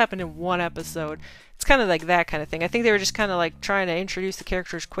 this all happened in one episode. It's kind of like that kind of thing. I think they were just kind of like trying to introduce the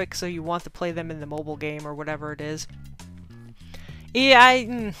characters quick so you want to play them in the mobile game or whatever it is.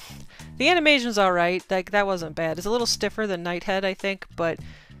 Yeah, the animation's alright. Like, that wasn't bad. It's a little stiffer than Nighthead, I think, but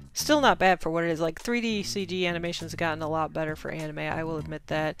still not bad for what it is. Like, 3D CG animations have gotten a lot better for anime, I will admit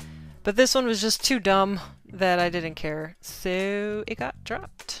that. But this one was just too dumb that I didn't care, so it got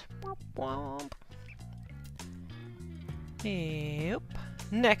dropped. Womp womp. Yep.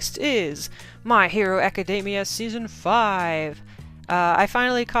 Next is My Hero Academia Season 5. I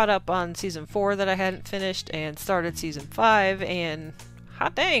finally caught up on Season 4 that I hadn't finished and started Season 5, and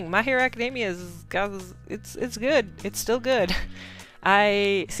hot dang, My Hero Academia it's good. It's still good.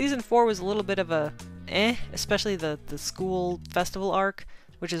 Season 4 was a little bit of a especially the school festival arc,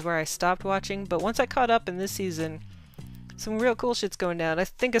 which is where I stopped watching, but once I caught up in this season, some real cool shit's going down. I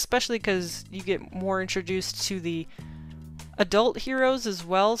think especially because you get more introduced to the adult heroes as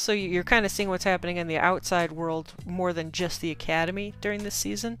well, so you're kind of seeing what's happening in the outside world more than just the academy during this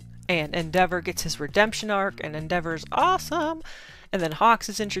season. And Endeavor gets his redemption arc, and Endeavor's awesome. And then Hawks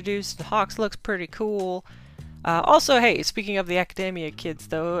is introduced, and Hawks looks pretty cool. Also, hey, speaking of the academia kids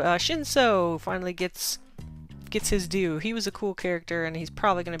though, Shinso finally gets his due. He was a cool character, and he's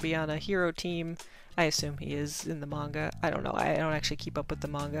probably going to be on a hero team. I assume he is in the manga. I don't know. I don't actually keep up with the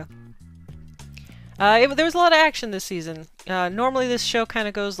manga. There was a lot of action this season. Normally this show kind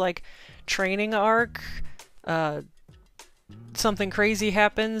of goes like training arc, something crazy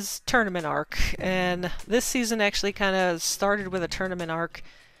happens, tournament arc. And this season actually kind of started with a tournament arc,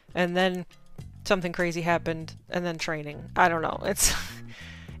 and then something crazy happened, and then training. I don't know.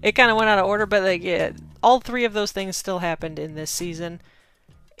 It kind of went out of order, but like, yeah, all three of those things still happened in this season.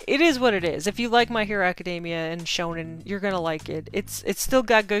 It is what it is. If you like My Hero Academia and Shonen, you're gonna like it. It's still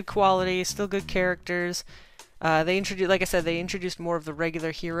got good quality, still good characters. They introduced, like I said, they introduced more of the regular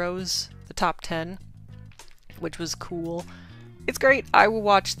heroes, the top 10, which was cool. It's great. I will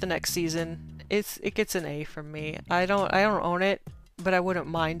watch the next season. It gets an A from me. I don't own it, but I wouldn't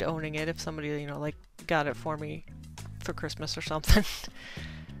mind owning it if somebody, you know, like got it for me for Christmas or something.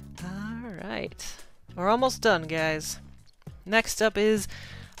 All right, we're almost done, guys. Next up is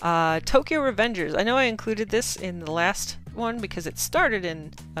Tokyo Revengers. I know I included this in the last one because it started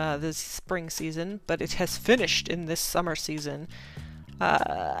in this spring season, but it has finished in this summer season.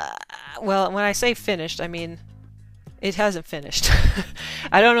 Well, when I say finished, I mean it hasn't finished.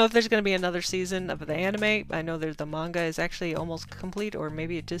 I don't know if there's going to be another season of the anime. I know the manga is actually almost complete, or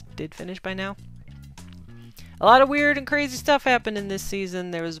maybe it just did finish by now. A lot of weird and crazy stuff happened in this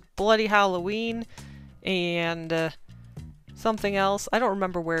season. There was Bloody Halloween and something else. I don't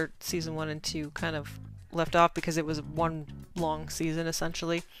remember where season 1 and 2 kind of left off because it was one long season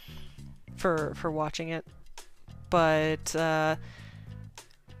essentially for watching it. But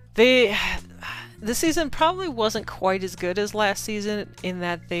this season probably wasn't quite as good as last season in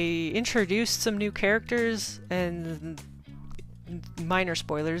that they introduced some new characters, and minor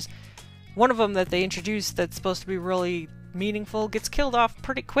spoilers. One of them that they introduced that's supposed to be really meaningful gets killed off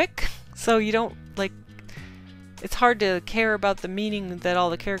pretty quick, so you don't like. It's hard to care about the meaning that all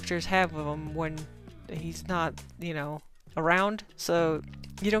the characters have of him when he's not, you know, around. So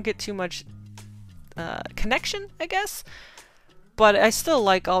you don't get too much connection, I guess. But I still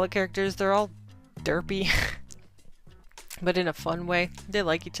like all the characters. They're all derpy, but in a fun way. They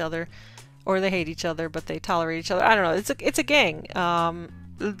like each other, or they hate each other, but they tolerate each other. I don't know. It's a gang.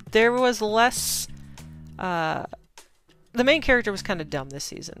 There was less. The main character was kind of dumb this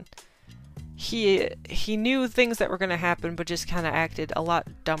season. He knew things that were going to happen, but just kind of acted a lot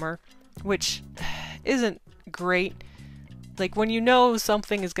dumber, which isn't great. Like, when you know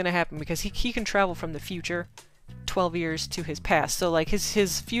something is going to happen, because he can travel from the future 12 years to his past. So, like,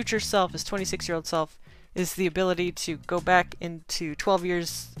 his future self, his 26-year-old self, is the ability to go back into 12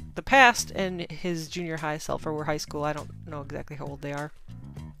 years the past, and his junior high self, or high school, I don't know exactly how old they are.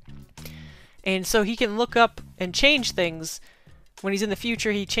 And so he can look up and change things. When he's in the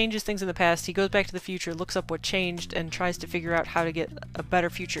future, he changes things in the past. He goes back to the future, looks up what changed, and tries to figure out how to get a better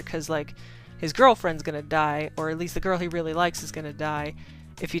future, because, like, his girlfriend's gonna die, or at least the girl he really likes is gonna die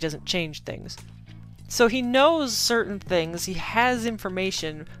if he doesn't change things. So he knows certain things, he has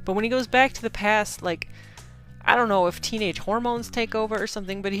information, but when he goes back to the past, like, I don't know if teenage hormones take over or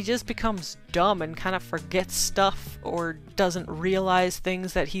something, but he just becomes dumb and kind of forgets stuff, or doesn't realize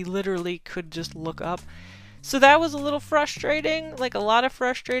things that he literally could just look up. So that was a little frustrating, like a lot of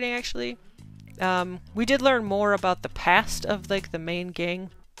frustrating actually. We did learn more about the past of like the main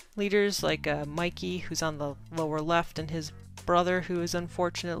gang leaders, like Mikey, who's on the lower left, and his brother, who is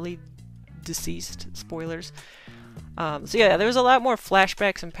unfortunately deceased. Spoilers. So yeah, there was a lot more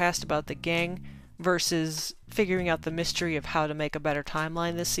flashbacks and past about the gang versus figuring out the mystery of how to make a better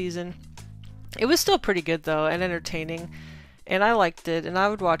timeline this season. It was still pretty good though, and entertaining. And I liked it, and I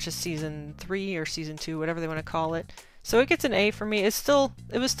would watch a season 3 or season 2, whatever they want to call it. So it gets an A for me. It was still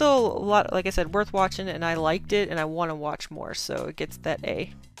a lot, like I said, worth watching, and I liked it, and I want to watch more, so it gets that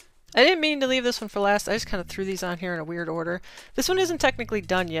A. I didn't mean to leave this one for last. I just kind of threw these on here in a weird order. This one isn't technically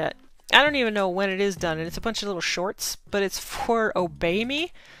done yet. I don't even know when it is done, and it's a bunch of little shorts, but it's for Obey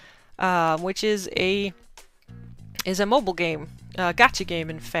Me, which is a mobile game, gacha game,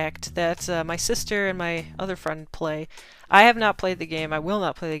 in fact, that my sister and my other friend play. I have not played the game. I will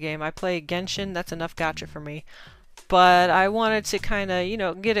not play the game. I play Genshin. That's enough gacha for me. But I wanted to kind of, you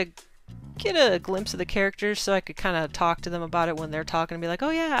know, get a glimpse of the characters so I could kind of talk to them about it when they're talking and be like, oh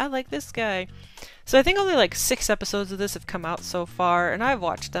yeah, I like this guy. So I think only like 6 episodes of this have come out so far, and I've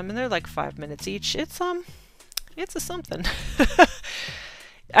watched them, and they're like 5 minutes each. It's a something.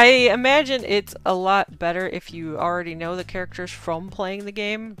 I imagine it's a lot better if you already know the characters from playing the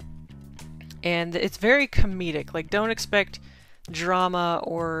game. And it's very comedic. Like, don't expect drama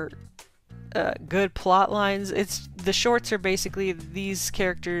or good plot lines. The shorts are basically these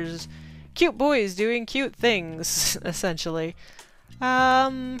characters, cute boys doing cute things, essentially.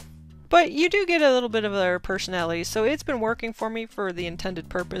 But you do get a little bit of their personality, so it's been working for me for the intended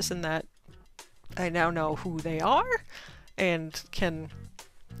purpose in that I now know who they are and can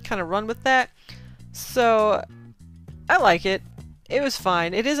kind of run with that. So I like it. It was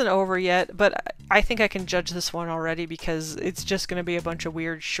fine. It isn't over yet, but I think I can judge this one already because it's just going to be a bunch of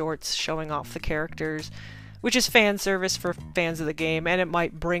weird shorts showing off the characters, which is fan service for fans of the game, and it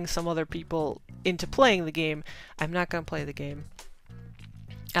might bring some other people into playing the game. I'm not going to play the game.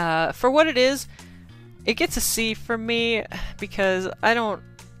 For what it is, it gets a C from me because I don't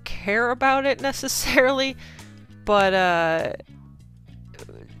care about it necessarily, but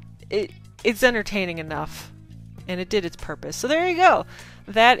it's entertaining enough. And it did its purpose. So there you go.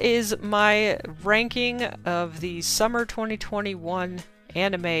 That is my ranking of the summer 2021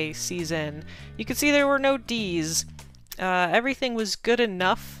 anime season. You can see there were no Ds. Everything was good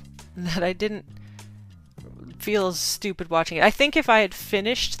enough that I didn't feel stupid watching it. I think if I had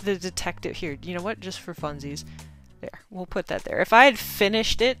finished the detective... Here, you know what? Just for funsies. There, we'll put that there. If I had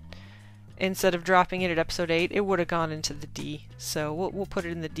finished it instead of dropping it at episode 8, it would have gone into the D. So we'll put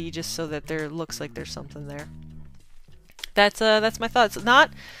it in the D just so that there looks like there's something there. That's my thoughts.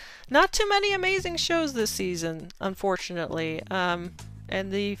 Not too many amazing shows this season, unfortunately. And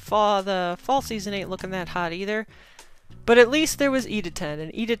the fall season ain't looking that hot either. But at least there was Ida-ten,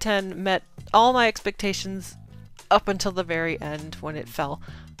 and Ida-ten met all my expectations up until the very end when it fell.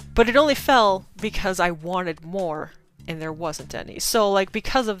 But it only fell because I wanted more, and there wasn't any. So, like,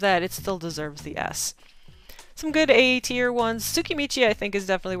 because of that, it still deserves the S. Some good A tier ones. Tsukimichi, I think, is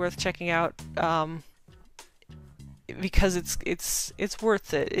definitely worth checking out. Because it's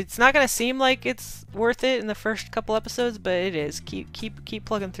worth it. It's not gonna seem like it's worth it in the first couple episodes, but it is. Keep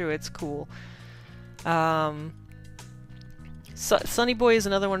plugging through. It's cool. Sunny Boy is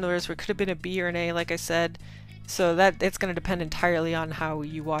another one of those where it could have been a B or an A, like I said. So that it's gonna depend entirely on how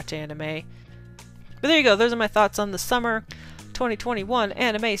you watch anime. But there you go. Those are my thoughts on the summer 2021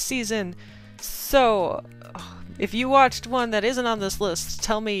 anime season. So if you watched one that isn't on this list,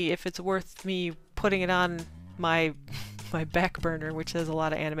 tell me if it's worth me putting it on my back burner, which has a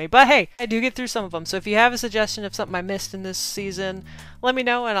lot of anime. But hey, I do get through some of them, so if you have a suggestion of something I missed in this season, let me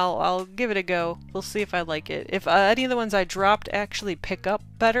know and I'll give it a go. We'll see if I like it. If any of the ones I dropped actually pick up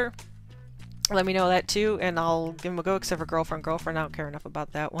better, let me know that too, and I'll give them a go, except for Girlfriend. I don't care enough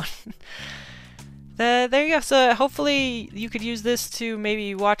about that one. There you go. So hopefully you could use this to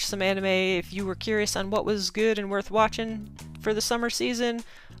maybe watch some anime if you were curious on what was good and worth watching for the summer season,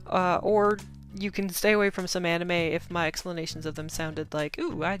 or you can stay away from some anime if my explanations of them sounded like,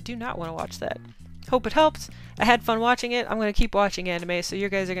 ooh, I do not want to watch that. Hope it helped. I had fun watching it. I'm going to keep watching anime, so you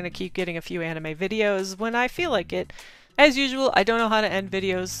guys are going to keep getting a few anime videos when I feel like it. As usual, I don't know how to end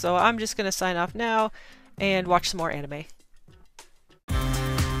videos, so I'm just going to sign off now and watch some more anime.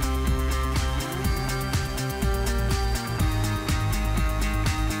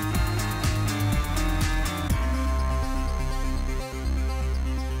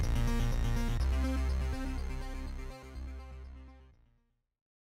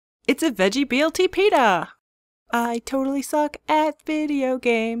 It's a veggie BLT pita! I totally suck at video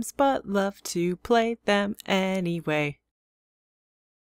games, but love to play them anyway.